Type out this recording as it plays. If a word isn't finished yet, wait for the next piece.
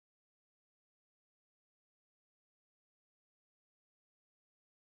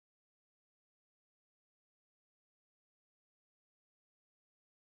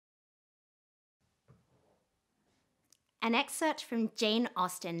An excerpt from Jane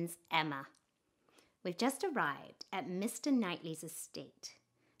Austen's Emma. We've just arrived at Mr. Knightley's estate,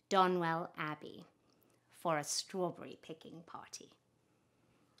 Donwell Abbey, for a strawberry picking party.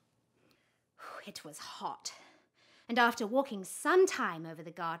 It was hot, and after walking some time over the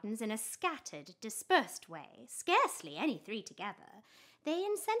gardens in a scattered, dispersed way, scarcely any three together, they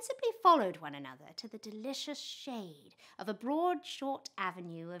insensibly followed one another to the delicious shade of a broad, short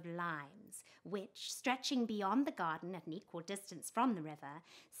avenue of limes, which, stretching beyond the garden at an equal distance from the river,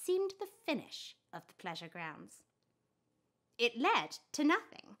 seemed the finish of the pleasure grounds. It led to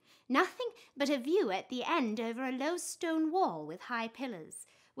nothing but a view at the end over a low stone wall with high pillars,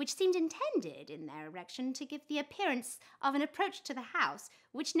 which seemed intended in their erection to give the appearance of an approach to the house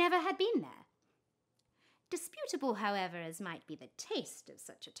which never had been there. Disputable, however, as might be the taste of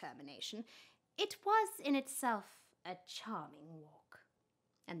such a termination, it was in itself a charming walk,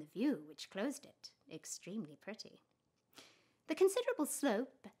 and the view which closed it extremely pretty. The considerable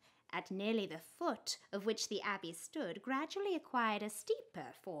slope, at nearly the foot of which the abbey stood, gradually acquired a steeper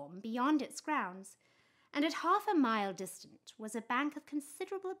form beyond its grounds, and at half a mile distant was a bank of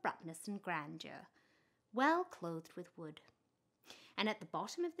considerable abruptness and grandeur, well clothed with wood. And at the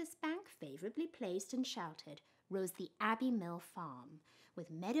bottom of this bank, favourably placed and sheltered, rose the Abbey-Mill Farm,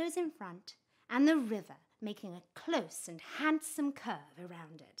 with meadows in front, and the river making a close and handsome curve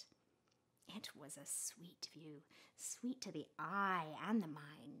around it. It was a sweet view, sweet to the eye and the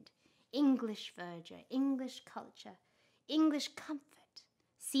mind. English verdure, English culture, English comfort,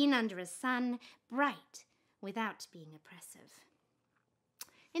 seen under a sun, bright, without being oppressive.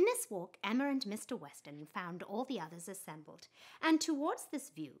 In this walk, Emma and Mr. Weston found all the others assembled, and towards this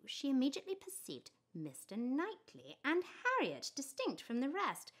view she immediately perceived Mr. Knightley and Harriet, distinct from the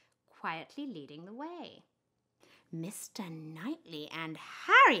rest, quietly leading the way. Mr. Knightley and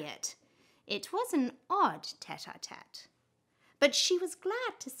Harriet! It was an odd tete-a-tete, but she was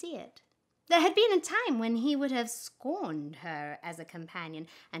glad to see it. There had been a time when he would have scorned her as a companion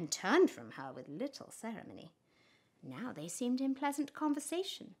and turned from her with little ceremony. Now they seemed in pleasant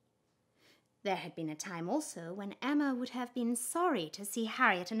conversation. There had been a time also when Emma would have been sorry to see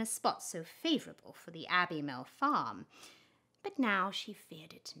Harriet in a spot so favourable for the Abbey-Mill Farm, but now she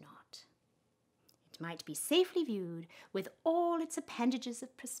feared it not. It might be safely viewed with all its appendages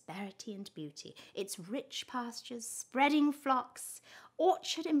of prosperity and beauty, its rich pastures, spreading flocks,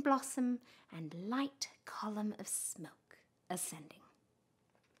 orchard in blossom, and light column of smoke ascending.